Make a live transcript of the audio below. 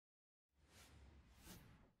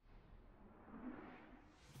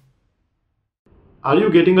Are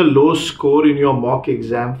you getting a low score in your mock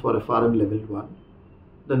exam for FRM Level 1?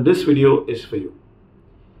 Then this video is for you.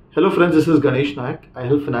 Hello friends, this is Ganesh Nayak. I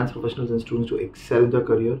help finance professionals and students to excel in their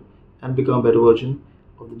career and become a better version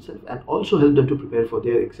of themselves, and also help them to prepare for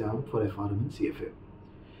their exam for FRM and CFA.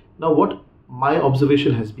 Now, what my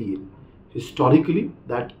observation has been historically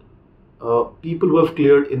that people who have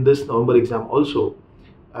cleared in this November exam also,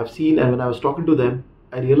 I've seen, and when I was talking to them,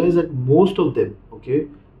 I realized that most of them,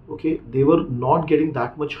 they were not getting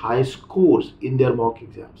that much high scores in their mock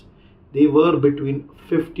exams. They were between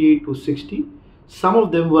 50 to 60. Some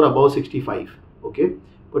of them were above 65,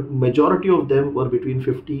 but majority of them were between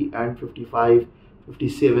 50 and 55,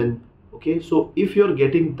 57. So if you're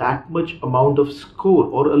getting that much amount of score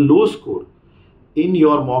or a low score in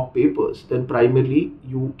your mock papers, then primarily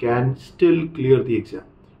you can still clear the exam.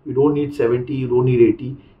 You don't need 70, you don't need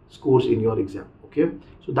 80 scores in your exam.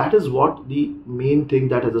 So that is what the main thing,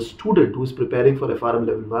 that as a student who is preparing for FRM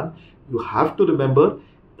Level 1, you have to remember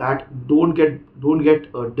that don't get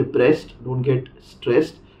depressed, don't get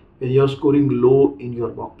stressed when you're scoring low in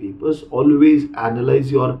your mock papers. Always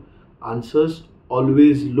analyze your answers,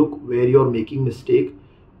 always look where you're making mistake,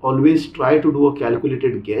 always try to do a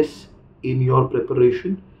calculated guess in your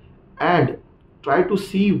preparation, and try to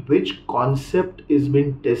see which concept is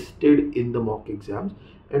being tested in the mock exams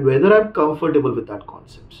and whether I'm comfortable with that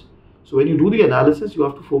concepts. So when you do the analysis, you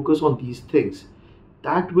have to focus on these things.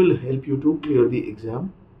 That will help you to clear the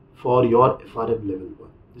exam for your FRM Level 1.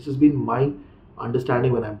 This has been my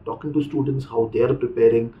understanding when I'm talking to students, how they are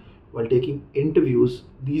preparing while taking interviews.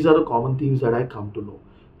 These are the common themes that I come to know.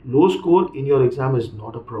 Low score in your exam is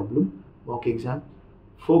not a problem, mock exam.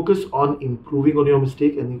 Focus on improving on your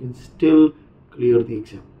mistake and you can still clear the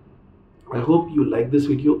exam. I hope you like this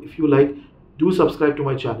video. If you like, do subscribe to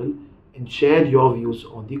my channel and share your views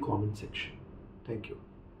on the comment section. Thank you.